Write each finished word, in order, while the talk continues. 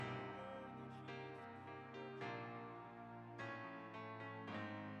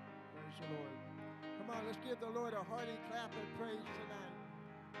the Lord. Come on, let's give the Lord a hearty clap of praise tonight.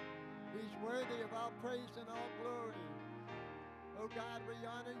 He's worthy of all praise and all glory. Oh God, we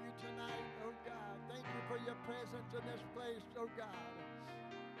honor you tonight. Oh God, thank you for your presence in this place, oh God.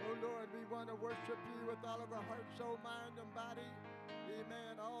 Oh Lord, we want to worship you with all of our heart, soul, mind, and body.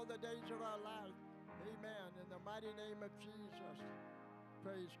 Amen. All the days of our life. Amen. In the mighty name of Jesus.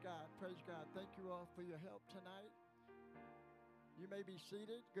 Praise God. Praise God. Thank you all for your help tonight. You may be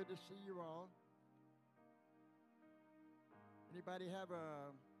seated. Good to see you all. Anybody have a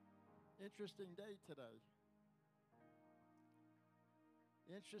interesting day today?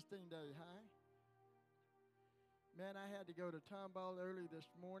 Interesting day, huh? Man, I had to go to Tomball early this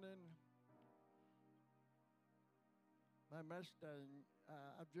morning. My Mustang,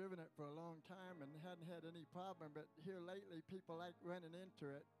 I've driven it for a long time and hadn't had any problem, but here lately people like running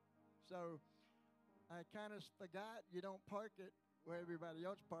into it. So I kind of forgot you don't park it where everybody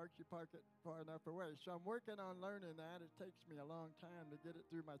else parks, you park it far enough away. So I'm working on learning that. It takes me a long time to get it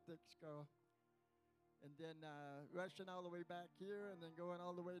through my thick skull. And then rushing all the way back here and then going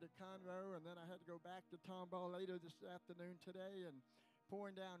all the way to Conroe. And then I had to go back to Tomball later this afternoon today and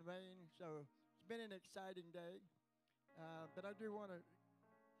pouring down rain. So it's been an exciting day. But I do want to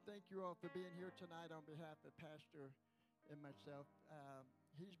thank you all for being here tonight on behalf of Pastor and myself.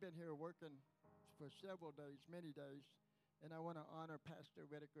 He's been here working for several days, many days. And I want to honor Pastor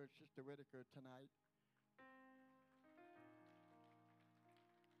Whitaker and Sister Whitaker tonight.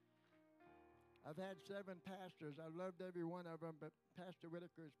 I've had 7 pastors. I loved every one of them, but Pastor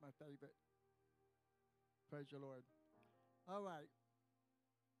Whitaker is my favorite. Praise the Lord. All right.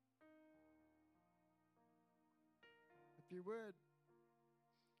 If you would,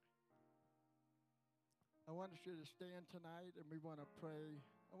 I want you to stand tonight, and we want to pray.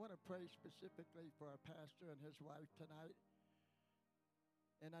 I want to pray specifically for our pastor and his wife tonight.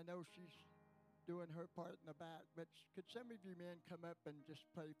 And I know she's doing her part in the back, but could some of you men come up and just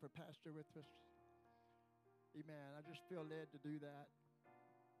pray for Pastor with us? Amen. I just feel led to do that.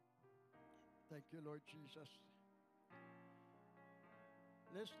 Thank you, Lord Jesus.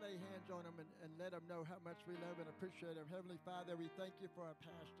 Let's lay hands on him and let him know how much we love and appreciate him. Heavenly Father, we thank you for our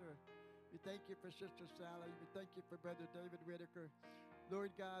pastor. We thank you for Sister Sally. We thank you for Brother David Whitaker.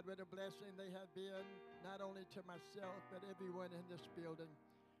 Lord God, what a blessing they have been, not only to myself, but everyone in this building.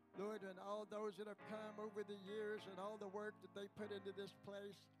 Lord, and all those that have come over the years and all the work that they put into this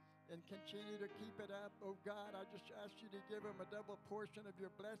place and continue to keep it up, oh God, I just ask you to give them a double portion of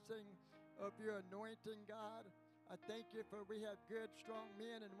your blessing, of your anointing, God. I thank you for we have good, strong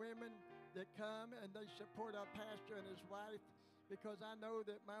men and women that come and they support our pastor and his wife, because I know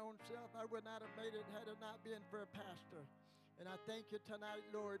that my own self, I would not have made it had it not been for a pastor. And I thank you tonight,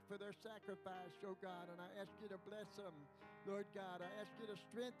 Lord, for their sacrifice, oh God, and I ask you to bless them, Lord God. I ask you to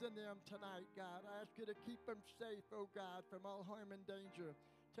strengthen them tonight, God. I ask you to keep them safe, oh God, from all harm and danger.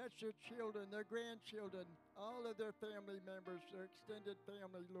 Touch their children, their grandchildren, all of their family members, their extended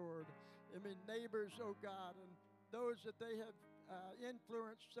family, Lord. I mean, neighbors, oh God, and those that they have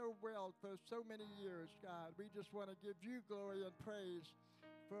influenced so well for so many years, God. We just want to give you glory and praise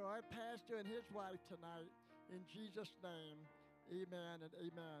for our pastor and his wife tonight. In Jesus' name, amen and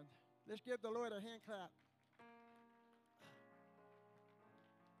amen. Let's give the Lord a hand clap.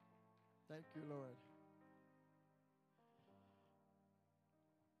 Thank you, Lord.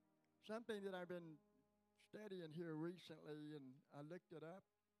 Something that I've been studying here recently, and I looked it up,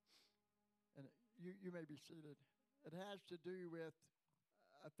 and you may be seated. It has to do with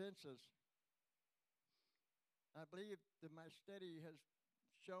offenses. I believe that my study has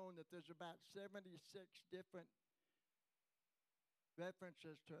shown that there's about 76 different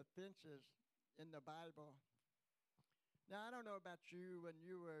references to offenses in the Bible. Now, I don't know about you when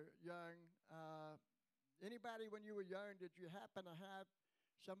you were young. Anybody when you were young, did you happen to have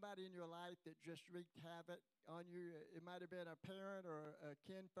somebody in your life that just wreaked havoc on you? It might have been a parent or a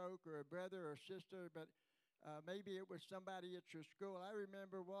kinfolk or a brother or sister, but maybe it was somebody at your school. I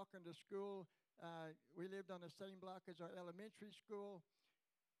remember walking to school. We lived on the same block as our elementary school.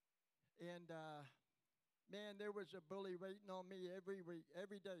 And, man, there was a bully waiting on me every week,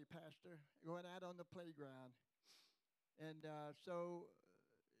 every day, Pastor, going out on the playground. And so,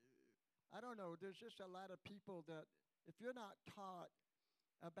 I don't know, there's just a lot of people that if you're not taught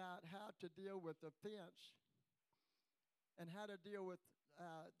about how to deal with offense and how to deal with,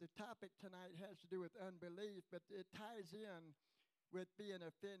 the topic tonight has to do with unbelief, but it ties in with being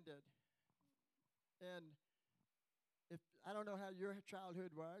offended. And I don't know how your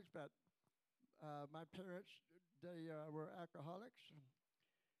childhood was, but my parents, they were alcoholics,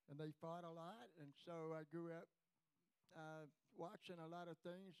 and they fought a lot, and so I grew up watching a lot of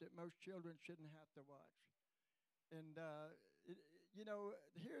things that most children shouldn't have to watch. And,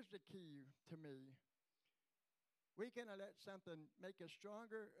 here's the key to me. We can let something make us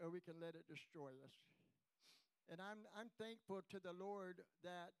stronger, or we can let it destroy us. And I'm thankful to the Lord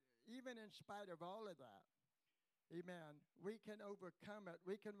that even in spite of all of that, amen, we can overcome it.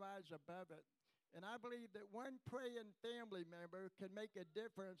 We can rise above it. And I believe that one praying family member can make a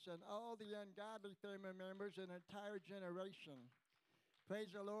difference in all the ungodly family members in an entire generation.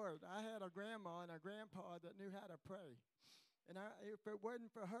 Praise the Lord. I had a grandma and a grandpa that knew how to pray. And if it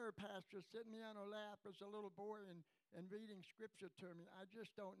wasn't for her, Pastor, sitting me on her lap as a little boy and reading scripture to me, I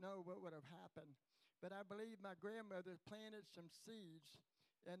just don't know what would have happened. But I believe my grandmother planted some seeds,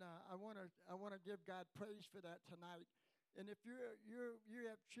 and I want to give God praise for that tonight. And if you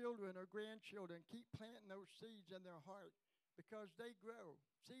have children or grandchildren, keep planting those seeds in their heart because they grow.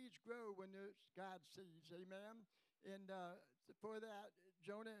 Seeds grow when there's God's seeds, amen? And for that,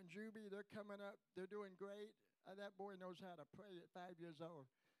 Jonah and Juby, they're coming up. They're doing great. That boy knows how to pray at 5 years old.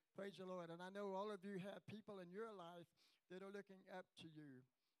 Praise the Lord. And I know all of you have people in your life that are looking up to you.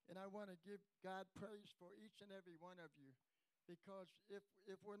 And I want to give God praise for each and every one of you because if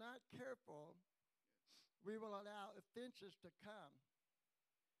we're not careful, we will allow offenses to come.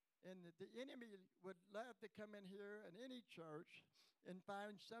 And the enemy would love to come in here in any church and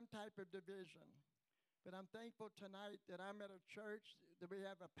find some type of division. But I'm thankful tonight that I'm at a church that we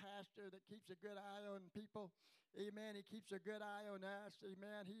have a pastor that keeps a good eye on people. Amen. He keeps a good eye on us.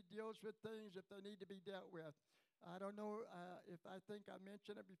 Amen. He deals with things if they need to be dealt with. I don't know if I think I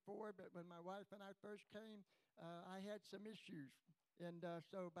mentioned it before, but when my wife and I first came, I had some issues. And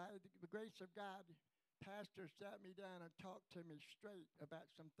so by the grace of God, Pastor sat me down and talked to me straight about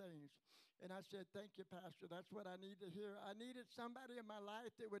some things. And I said, thank you, Pastor. That's what I need to hear. I needed somebody in my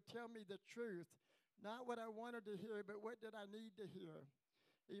life that would tell me the truth. Not what I wanted to hear, but what did I need to hear?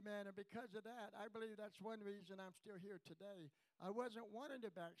 Amen. And because of that, I believe that's one reason I'm still here today. I wasn't wanting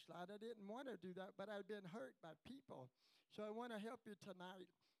to backslide. I didn't want to do that, but I'd been hurt by people. So I want to help you tonight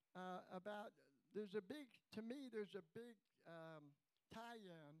there's a big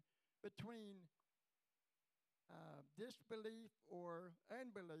tie-in between disbelief or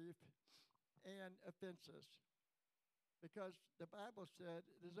unbelief and offenses. Because the Bible said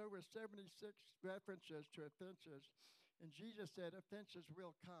there's over 76 references to offenses, and Jesus said offenses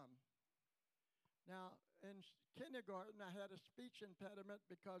will come. Now, in kindergarten, I had a speech impediment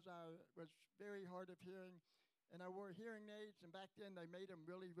because I was very hard of hearing, and I wore hearing aids, and back then they made them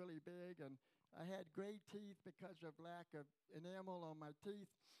really, really big, and I had gray teeth because of lack of enamel on my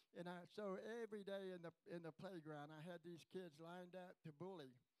teeth, and so every day in the playground, I had these kids lined up to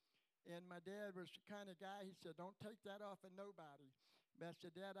bully. And my dad was the kind of guy, he said, don't take that off of nobody. But I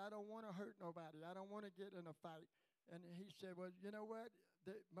said, Dad, I don't want to hurt nobody. I don't want to get in a fight. And he said, well, you know what?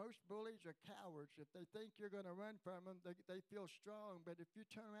 Most bullies are cowards. If they think you're going to run from them, they feel strong. But if you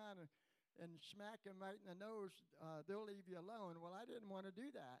turn around and smack them right in the nose, they'll leave you alone. Well, I didn't want to do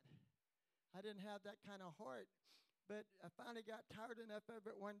that. I didn't have that kind of heart. But I finally got tired enough of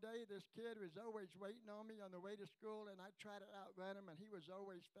it one day. This kid was always waiting on me on the way to school, and I'd try to outrun him, and he was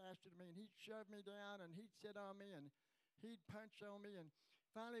always faster than me. And he'd shove me down, and he'd sit on me, and he'd punch on me. And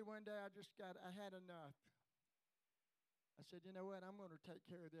finally one day I had enough. I said, you know what, I'm going to take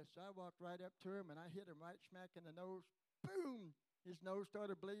care of this. So I walked right up to him, and I hit him right smack in the nose. Boom! His nose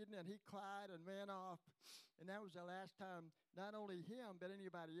started bleeding, and he cried and ran off. And that was the last time not only him, but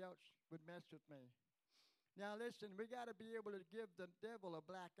anybody else would mess with me. Now listen, we got to be able to give the devil a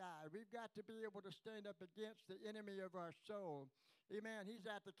black eye. We've got to be able to stand up against the enemy of our soul. Amen. He's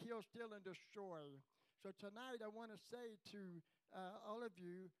out to kill, steal, and destroy. So tonight I want to say to all of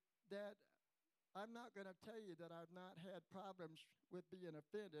you that I'm not going to tell you that I've not had problems with being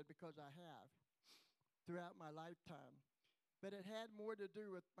offended, because I have throughout my lifetime. But it had more to do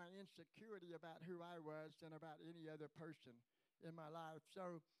with my insecurity about who I was than about any other person in my life.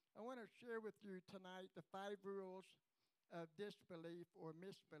 So I want to share with you tonight the 5 rules of disbelief or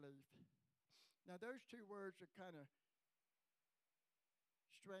misbelief. Now, those 2 words are kind of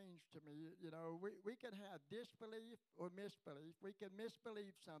strange to me. You know, we can have disbelief or misbelief. We can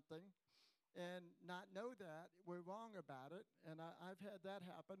misbelieve something and not know that. We're wrong about it. And I've had that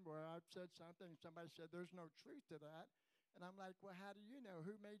happen where I've said something, and somebody said, there's no truth to that. And I'm like, well, how do you know?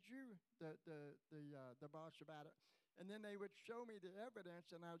 Who made you the boss about it? And then they would show me the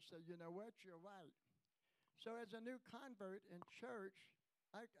evidence, and I would say, you know what, you're right. So as a new convert in church,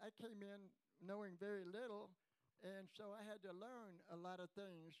 I came in knowing very little, and so I had to learn a lot of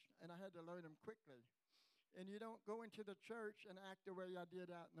things, and I had to learn them quickly. And you don't go into the church and act the way I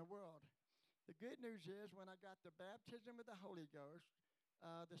did out in the world. The good news is when I got the baptism of the Holy Ghost,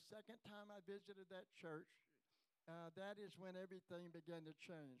 the second time I visited that church, that is when everything began to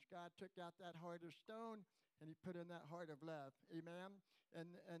change. God took out that heart of stone and he put in that heart of love. Amen.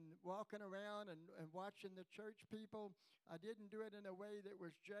 And walking around and watching the church people, I didn't do it in a way that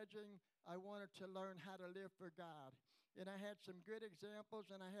was judging. I wanted to learn how to live for God. And I had some good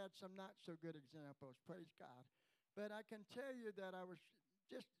examples and I had some not so good examples. Praise God. But I can tell you that I was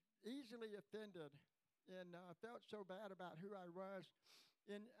just easily offended and felt so bad about who I was.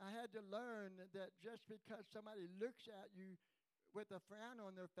 And I had to learn that just because somebody looks at you with a frown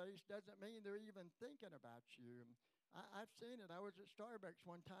on their face doesn't mean they're even thinking about you. I've seen it. I was at Starbucks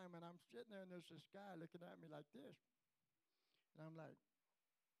one time, and I'm sitting there, and there's this guy looking at me like this. And I'm like,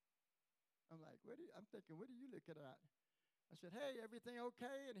 I'm thinking, what are you looking at? I said, hey, everything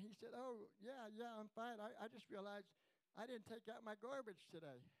okay? And he said, oh, yeah, I'm fine. I just realized I didn't take out my garbage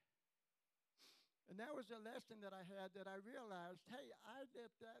today. And that was a lesson that I had, that I realized, hey, I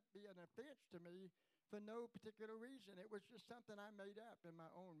let that be an offense to me for no particular reason. It was just something I made up in my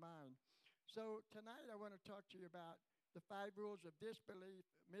own mind. So tonight I want to talk to you about the 5 rules of disbelief,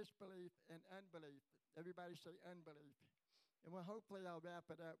 misbelief, and unbelief. Everybody say unbelief. And well, hopefully I'll wrap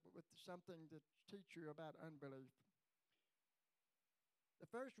it up with something to teach you about unbelief.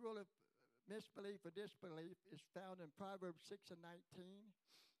 The first rule of misbelief or disbelief is found in Proverbs 6:19.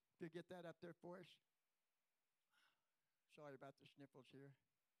 If you get that up there for us. Sorry about the sniffles here.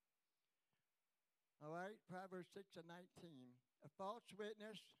 All right, Proverbs 6:19. A false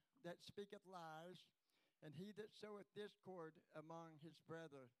witness that speaketh lies, and he that soweth discord among his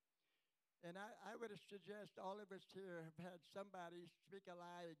brethren. And I would suggest all of us here have had somebody speak a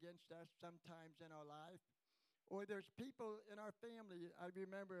lie against us sometimes in our life. Or there's people in our family, I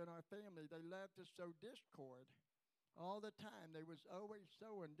remember in our family, they love to sow discord all the time. They was always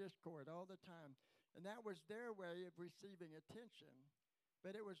sowing discord all the time. And that was their way of receiving attention.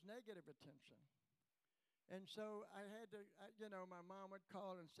 But it was negative attention. And so I had to, my mom would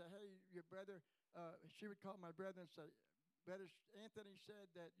call and say, hey, your brother, she would call my brother and say, Brother Anthony said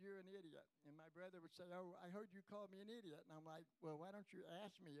that you're an idiot. And my brother would say, oh, I heard you called me an idiot. And I'm like, well, why don't you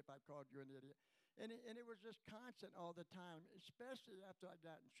ask me if I called you an idiot? And it was just constant all the time, especially after I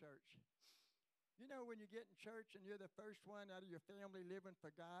got in church. You know, when you get in church and you're the first one out of your family living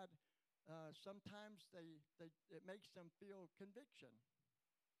for God, sometimes it makes them feel conviction.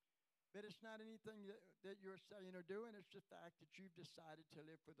 But it's not anything that you're saying or doing. It's the fact that you've decided to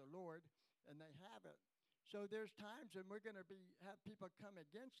live for the Lord, and they haven't. So there's times when we're going to have people come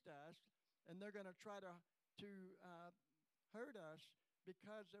against us, and they're going to try to hurt us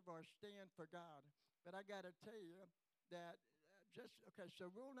because of our stand for God. But I got to tell you that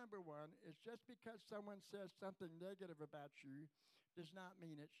so rule number 1 is just because someone says something negative about you does not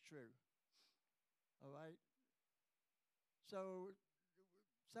mean it's true. All right? So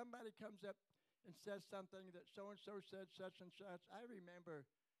somebody comes up and says something that so-and-so said such and such. I remember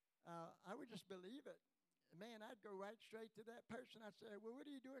I would just believe it. Man, I'd go right straight to that person. I'd say, well, what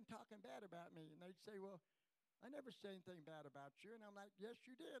are you doing talking bad about me? And they'd say, well, I never said anything bad about you. And I'm like, yes,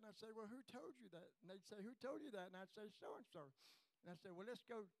 you did. And I'd say, well, who told you that? And they'd say, who told you that? And I'd say, so-and-so. And I'd say, well, let's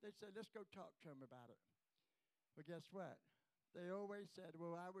go. They'd say, let's go talk to him about it. Well, guess what? They always said,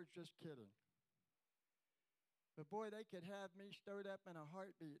 well, I was just kidding. But boy, they could have me stirred up in a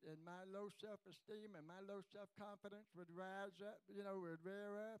heartbeat, and my low self-esteem and my low self-confidence would rise up, would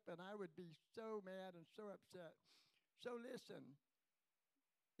rear up, and I would be so mad and so upset. So listen,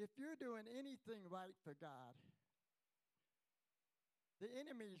 if you're doing anything right for God, the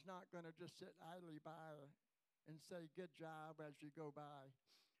enemy's not going to just sit idly by and say, good job as you go by.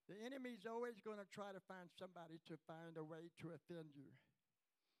 The enemy's always going to try to find somebody to find a way to offend you.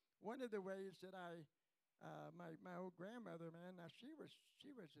 One of the ways that my old grandmother, man, now she was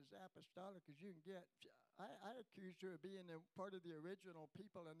as apostolic as you can get. I accused her of being part of the original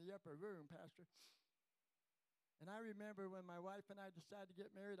people in the upper room, Pastor. And I remember when my wife and I decided to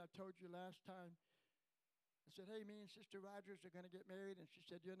get married, I told you last time, I said, hey, me and Sister Rogers are going to get married. And she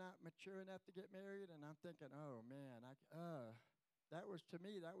said, you're not mature enough to get married? And I'm thinking, oh, man, that was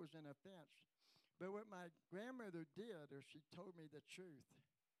an offense. But what my grandmother did, or she told me the truth,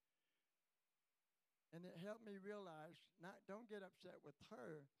 and it helped me realize, don't get upset with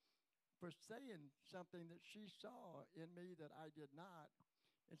her for saying something that she saw in me that I did not.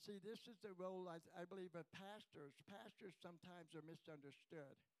 And see, this is the role, I believe, of pastors. Pastors sometimes are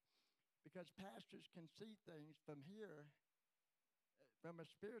misunderstood because pastors can see things from here, from a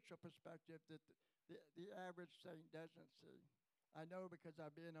spiritual perspective, that the average saint doesn't see. I know because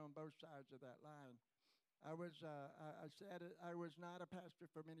I've been on both sides of that line. I said it, I was not a pastor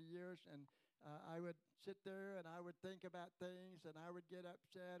for many years, and I would sit there and I would think about things, and I would get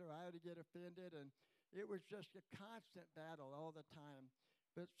upset or I would get offended, and it was just a constant battle all the time.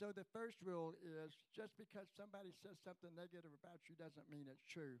 But so the first rule is just because somebody says something negative about you doesn't mean it's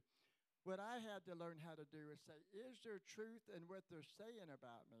true. What I had to learn how to do is say, is there truth in what they're saying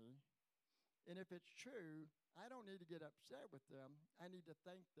about me? And if it's true, I don't need to get upset with them. I need to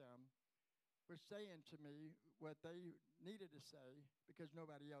thank them for saying to me what they needed to say because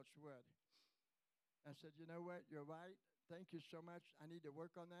nobody else would. I said, you know what? You're right. Thank you so much. I need to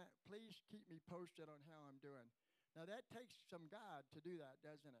work on that. Please keep me posted on how I'm doing. Now, that takes some God to do that,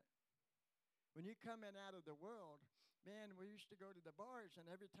 doesn't it? When you come in out of the world, man, we used to go to the bars, and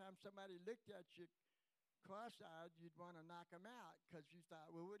every time somebody looked at you cross-eyed, you'd want to knock them out because you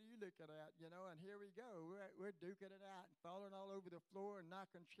thought, well, what are you looking at? You know, and here we go. We're duking it out and falling all over the floor and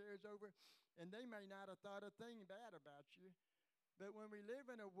knocking chairs over, and they may not have thought a thing bad about you. But when we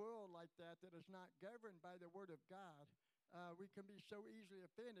live in a world like that that is not governed by the Word of God, we can be so easily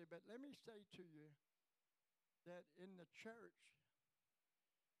offended. But let me say to you that in the church,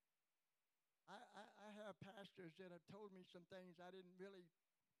 I have pastors that have told me some things I didn't really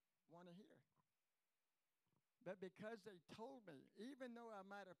want to hear. But because they told me, even though I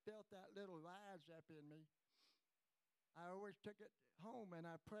might have felt that little rise up in me, I always took it home and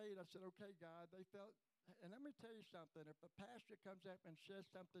I prayed. I said, okay, God, they felt, and let me tell you something. If a pastor comes up and says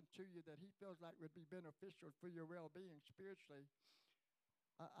something to you that he feels like would be beneficial for your well-being spiritually,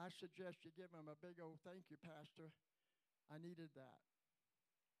 I suggest you give him a big old thank you, Pastor. I needed that.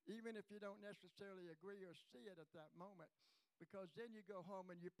 Even if you don't necessarily agree or see it at that moment, because then you go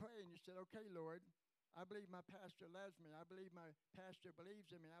home and you pray and you said, okay, Lord, I believe my pastor loves me. I believe my pastor believes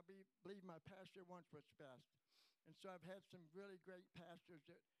in me. I believe my pastor wants what's best. And so I've had some really great pastors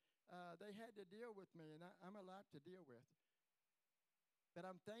that they had to deal with me, and I'm a lot to deal with. But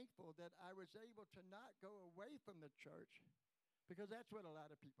I'm thankful that I was able to not go away from the church, because that's what a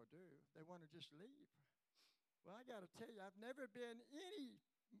lot of people do. They want to just leave. Well, I got to tell you, I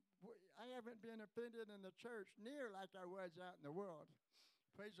haven't been offended in the church near like I was out in the world.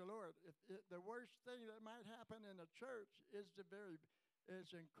 Praise the Lord. The worst thing that might happen in a church is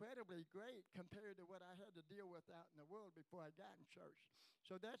incredibly great compared to what I had to deal with out in the world before I got in church.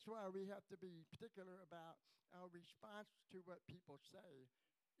 So that's why we have to be particular about our response to what people say.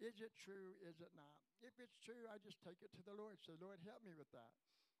 Is it true? Is it not? If it's true, I just take it to the Lord. Say, Lord, help me with that.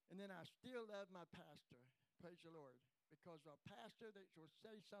 And then I still love my pastor. Praise the Lord. Because a pastor that will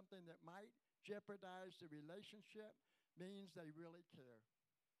say something that might jeopardize the relationship means they really care.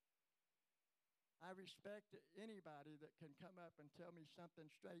 I respect anybody that can come up and tell me something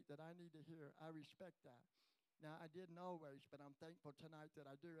straight that I need to hear. I respect that. Now, I didn't always, but I'm thankful tonight that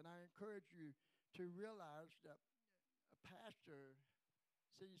I do. And I encourage you to realize that a pastor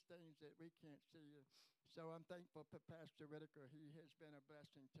sees things that we can't see. So I'm thankful for Pastor Whitaker. He has been a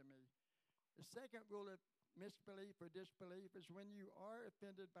blessing to me. The second rule of misbelief or disbelief is when you are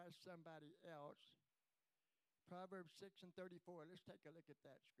offended by somebody else. Proverbs 6 and 34. Let's take a look at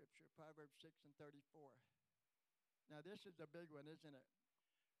that scripture. Proverbs 6 and 34. Now, this is a big one, isn't it?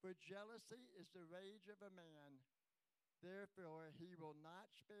 For jealousy is the rage of a man. Therefore, he will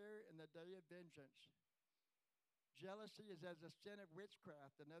not spare in the day of vengeance. Jealousy is as a sin of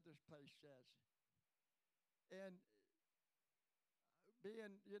witchcraft, another place says. And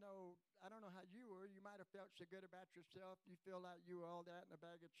being, I don't know how you were. You might have felt so good about yourself. You feel like you were all that in a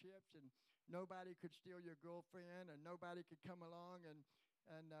bag of chips, and nobody could steal your girlfriend, and nobody could come along and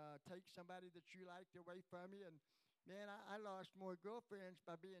take somebody that you liked away from you. And man, I lost more girlfriends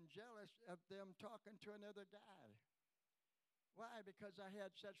by being jealous of them talking to another guy. Why? Because I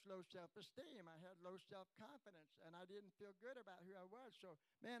had such low self-esteem. I had low self-confidence, and I didn't feel good about who I was. So,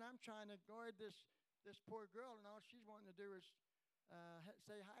 man, I'm trying to guard this poor girl, and all she's wanting to do is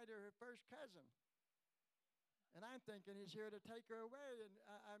say hi to her first cousin. And I'm thinking he's here to take her away. And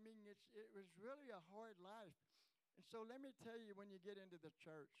I mean, it was really a hard life. And so let me tell you, when you get into the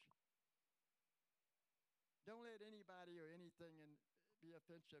church, don't let anybody or anything be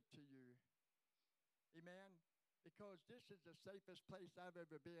offensive to you. Amen? Because this is the safest place I've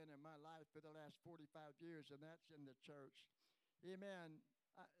ever been in my life for the last 45 years, and that's in the church. Amen.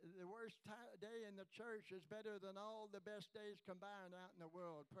 The worst day in the church is better than all the best days combined out in the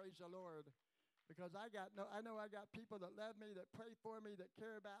world. Praise the Lord. Because I know I got people that love me, that pray for me, that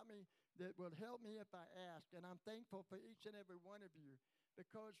care about me, that will help me if I ask. And I'm thankful for each and every one of you,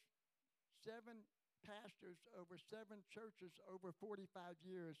 because 7 pastors over 7 churches over 45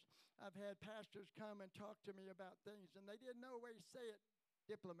 years, I've had pastors come and talk to me about things, and they didn't always say it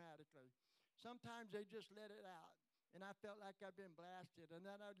diplomatically. Sometimes they just let it out. And I felt like I'd been blasted. And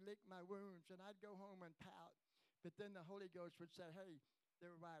then I'd lick my wounds and I'd go home and pout. But then the Holy Ghost would say, hey,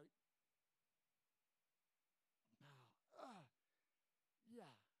 they're right.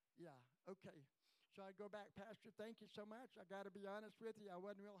 Yeah, okay. So I go back, Pastor, thank you so much. I got to be honest with you. I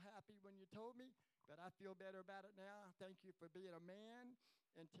wasn't real happy when you told me, but I feel better about it now. Thank you for being a man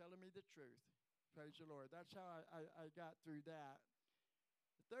and telling me the truth. Praise the Lord. That's how I got through that.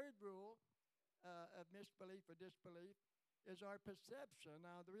 The third rule of misbelief or disbelief is our perception.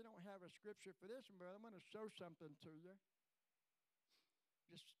 Now, we don't have a scripture for this one, but I'm going to show something to you.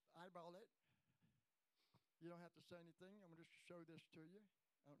 Just eyeball it. You don't have to say anything. I'm going to just show this to you.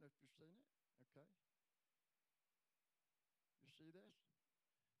 I don't know if you've seen it. Okay. You see this?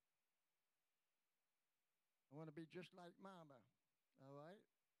 I want to be just like Mama. All right?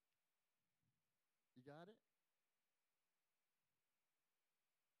 You got it?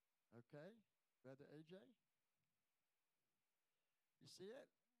 Okay. Brother AJ? You see it?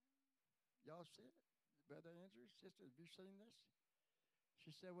 Y'all see it? Brother Andrew, sister, have you seen this? She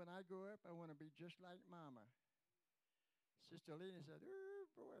said, when I grow up, I want to be just like Mama. Sister Lena said, ooh,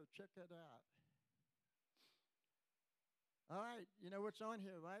 boy, check that out. All right, you know what's on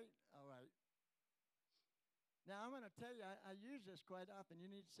here, right? All right. Now, I'm going to tell you, I use this quite often.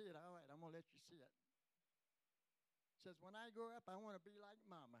 You need to see it. All right, I'm going to let you see it. It says, when I grow up, I want to be like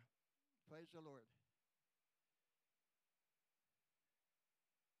Mama. Praise the Lord.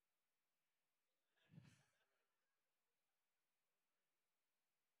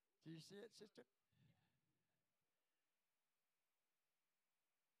 Do you see it, sister?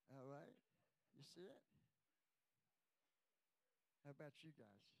 All right. You see it? How about you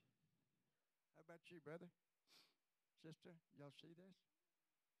guys? How about you, brother? Sister, y'all see this?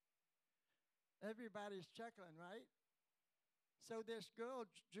 Everybody's chuckling, right? So this girl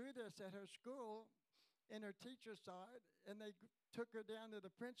drew this at her school, and her teacher saw it, and they took her down to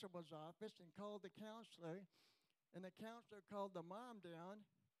the principal's office and called the counselor, and the counselor called the mom down,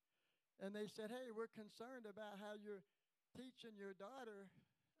 and they said, hey, we're concerned about how you're teaching your daughter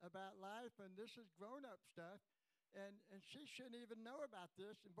about life, and this is grown-up stuff, and she shouldn't even know about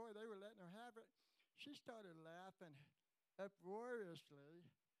this. And boy, they were letting her have it. She started laughing uproariously,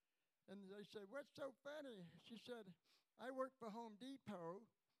 and they said, what's so funny? She said, I work for Home Depot,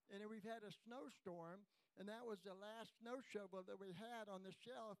 and we've had a snowstorm, and that was the last snow shovel that we had on the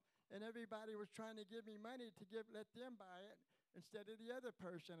shelf, and everybody was trying to give me money to let them buy it instead of the other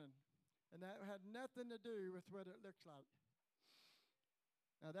person, and that had nothing to do with what it looks like.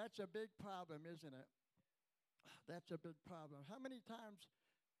 Now, that's a big problem, isn't it? That's a big problem. How many times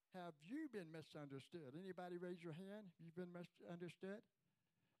have you been misunderstood? Anybody raise your hand? You've been misunderstood?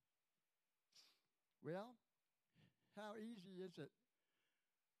 Well, how easy is it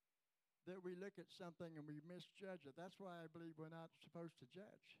that we look at something and we misjudge it? That's why I believe we're not supposed to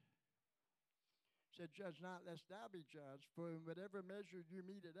judge. It said, judge not, lest thou be judged. For in whatever measure you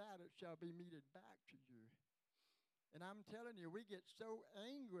meted out, it shall be meted back to you. And I'm telling you, we get so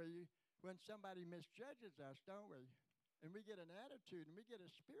angry when somebody misjudges us, don't we? And we get an attitude and we get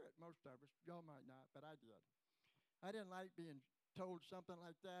a spirit, most of us. Y'all might not, but I did. I didn't like being told something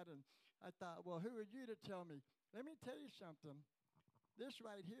like that, and I thought, well, who are you to tell me? Let me tell you something. This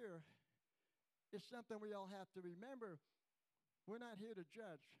right here is something we all have to remember. We're not here to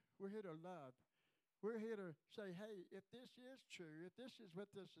judge. We're here to love. We're here to say, hey, if this is true, if this is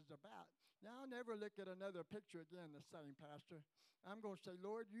what this is about, now I'll never look at another picture again the same, Pastor. I'm going to say,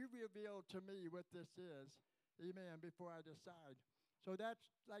 Lord, you revealed to me what this is, amen, before I decide. So that's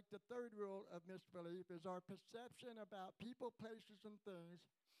like the third rule of misbelief is our perception about people, places, and things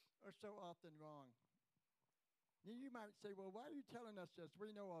are so often wrong. Now you might say, well, why are you telling us this?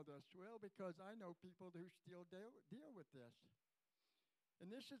 We know all this. Well, because I know people who still deal with this. And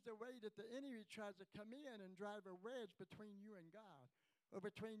this is the way that the enemy tries to come in and drive a wedge between you and God, or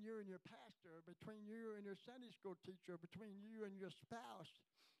between you and your pastor, or between you and your Sunday school teacher, or between you and your spouse.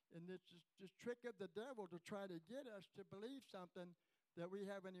 And this is this trick of the devil to try to get us to believe something that we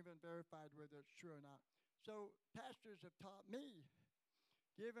haven't even verified whether it's true or not. So pastors have taught me,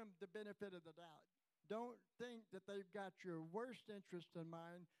 give them the benefit of the doubt. Don't think that they've got your worst interest in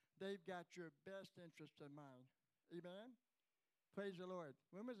mind. They've got your best interest in mind. Amen? Praise the Lord.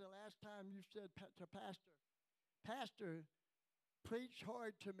 When was the last time you said to Pastor, Pastor, preach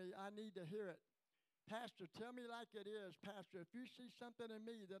hard to me. I need to hear it. Pastor, tell me like it is. Pastor, if you see something in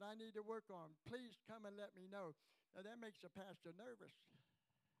me that I need to work on, please come and let me know. Now, that makes a pastor nervous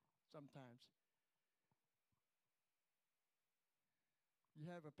sometimes.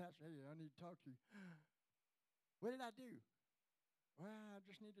 You have a pastor, hey, I need to talk to you. What did I do? Well, I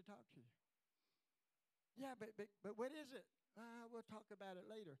just need to talk to you. Yeah, but what is it? We'll talk about it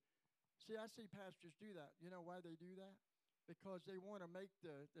later. See, I see pastors do that. You know why they do that? Because they want to make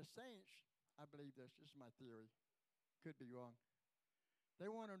the saints, I believe this is my theory, could be wrong. They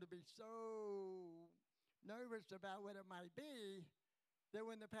want them to be so nervous about what it might be that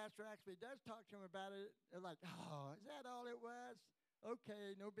when the pastor actually does talk to them about it, they're like, oh, is that all it was?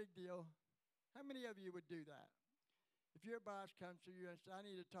 Okay, no big deal. How many of you would do that? If your boss comes to you and says, I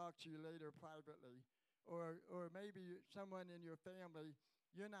need to talk to you later privately, or maybe someone in your family,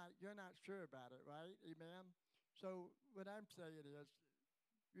 you're not sure about it, right? Amen? So what I'm saying is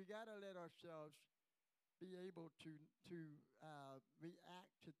we got to let ourselves be able to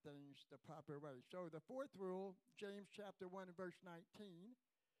react to things the proper way. So the fourth rule, James chapter 1 and verse 19.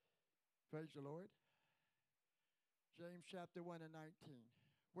 Praise the Lord. James chapter 1 and 19.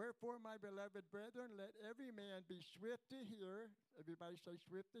 Wherefore, my beloved brethren, let every man be swift to hear. Everybody say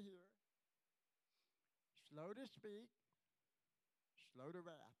swift to hear. Slow to speak. Slow to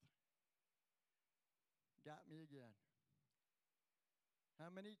wrath. Got me again.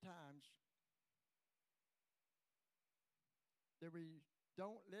 How many times that we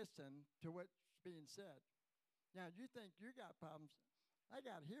don't listen to what's being said? Now, you think you got problems. I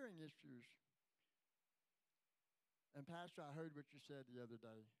got hearing issues. And Pastor, I heard what you said the other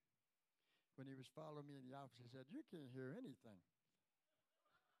day. When he was following me in the office, he said, you can't hear anything.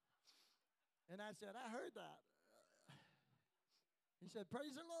 And I said, I heard that. He said,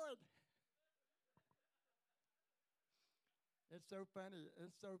 praise the Lord. It's so funny.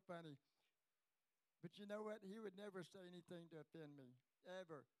 It's so funny. But you know what? He would never say anything to offend me,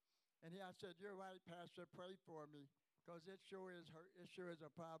 ever. And I said, you're right, Pastor, pray for me, because it sure is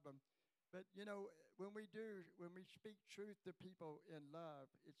a problem. But, you know, when we speak truth to people in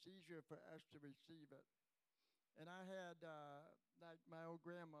love, it's easier for us to receive it. And I had, like my old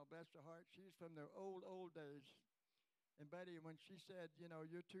grandma, bless her heart, she's from the old days. And Buddy, when she said, you know,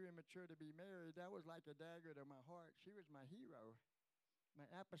 you're too immature to be married, that was like a dagger to my heart. She was my hero, my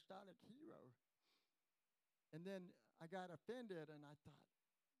apostolic hero. And then I got offended, and I thought,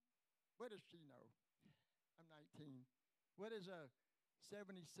 what does she know? I'm 19. What does a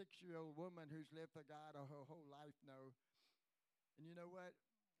 76-year-old woman who's lived for God her whole life know? And you know what?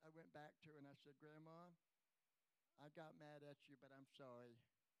 I went back to her, and I said, Grandma, I got mad at you, but I'm sorry.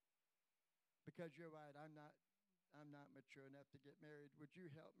 Because you're right, I'm not mature enough to get married. Would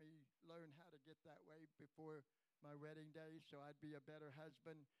you help me learn how to get that way before my wedding day so I'd be a better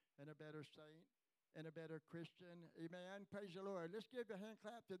husband and a better saint and a better Christian? Amen. Praise the Lord. Let's give a hand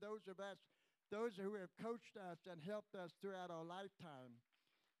clap to those of us, those who have coached us and helped us throughout our lifetime.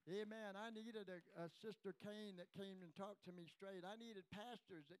 Amen. I needed a Sister Kane that came and talked to me straight. I needed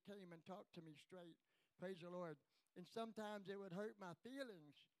pastors that came and talked to me straight. Praise the Lord. And sometimes it would hurt my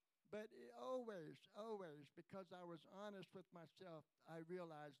feelings. But always, because I was honest with myself, I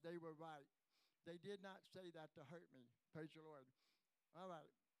realized they were right. They did not say that to hurt me. Praise the Lord. All right.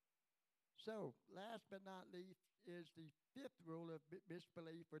 So, last but not least is the fifth rule of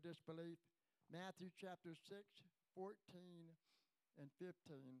misbelief or disbelief. Matthew chapter 6, 14 and 15.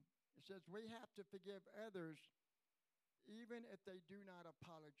 It says, we have to forgive others even if they do not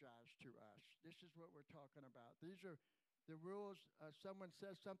apologize to us. This is what we're talking about. These are the rules. Someone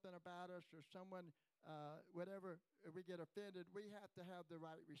says something about us or someone, whatever, we get offended, we have to have the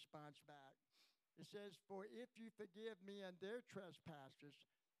right response back. It says, for if you forgive me and their trespasses,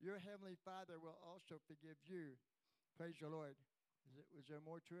 your heavenly Father will also forgive you. Praise the Lord. Was there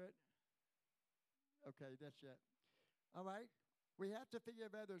more to it? Okay, that's it. All right. We have to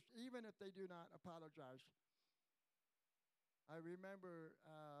forgive others even if they do not apologize. I remember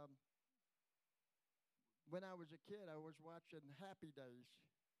when I was a kid, I was watching Happy Days.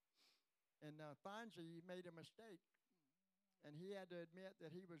 And Fonzie made a mistake. And he had to admit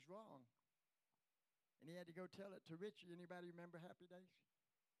that he was wrong. And he had to go tell it to Richie. Anybody remember Happy Days?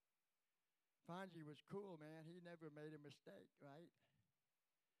 Fonzie was cool, man. He never made a mistake, right?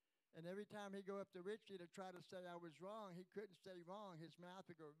 And every time he'd go up to Richie to try to say I was wrong, he couldn't say wrong. His mouth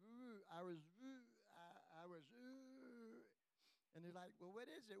would go, ooh, I was, ooh. And he's like, well,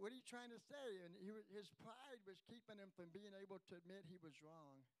 what is it? What are you trying to say? And his pride was keeping him from being able to admit he was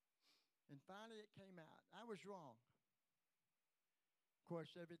wrong. And finally it came out. I was wrong. Of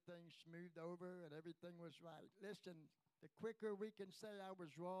course, everything smoothed over and everything was right. Listen, the quicker we can say I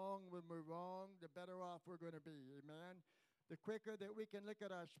was wrong when we're wrong, the better off we're going to be. Amen? The quicker that we can look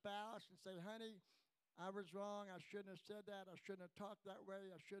at our spouse and say, honey, I was wrong. I shouldn't have said that. I shouldn't have talked that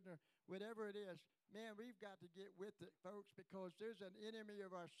way. I shouldn't have, whatever it is. Man, we've got to get with it, folks, because there's an enemy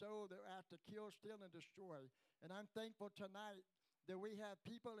of our soul that has to kill, steal, and destroy. And I'm thankful tonight that we have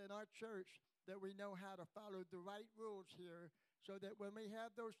people in our church that we know how to follow the right rules here so that when we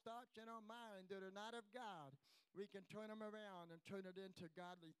have those thoughts in our mind that are not of God, we can turn them around and turn it into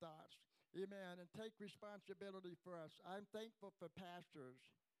godly thoughts. Amen. And take responsibility for us. I'm thankful for pastors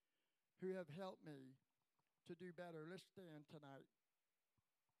who have helped me to do better. Let's stand tonight.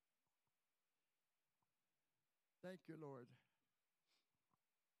 Thank you, Lord.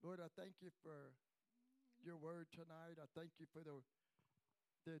 Lord, I thank you for your word tonight. I thank you for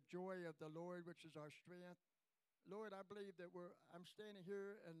the joy of the Lord, which is our strength. Lord, I believe that I'm standing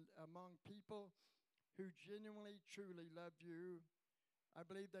here and among people who genuinely, truly love you. I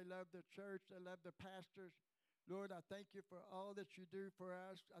believe they love the church. They love the pastors. Lord, I thank you for all that you do for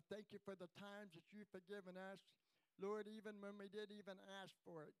us. I thank you for the times that you've forgiven us. Lord, even when we didn't even ask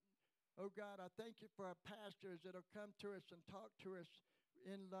for it. Oh, God, I thank you for our pastors that will come to us and talk to us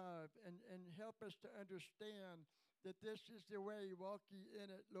in love and help us to understand that this is the way, walk ye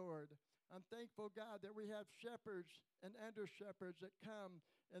in it, Lord. I'm thankful, God, that we have shepherds and under shepherds that come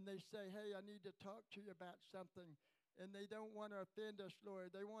and they say, hey, I need to talk to you about something. And they don't want to offend us,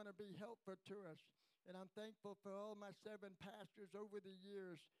 Lord. They want to be helpful to us. And I'm thankful for all my 7 pastors over the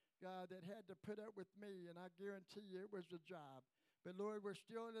years, God, that had to put up with me. And I guarantee you it was a job. But, Lord, we're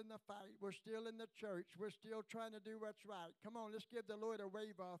still in the fight. We're still in the church. We're still trying to do what's right. Come on, let's give the Lord a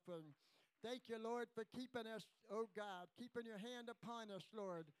wave offering. Thank you, Lord, for keeping us, oh, God, keeping your hand upon us,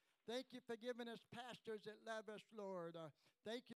 Lord. Thank you for giving us pastors that love us, Lord. Thank you.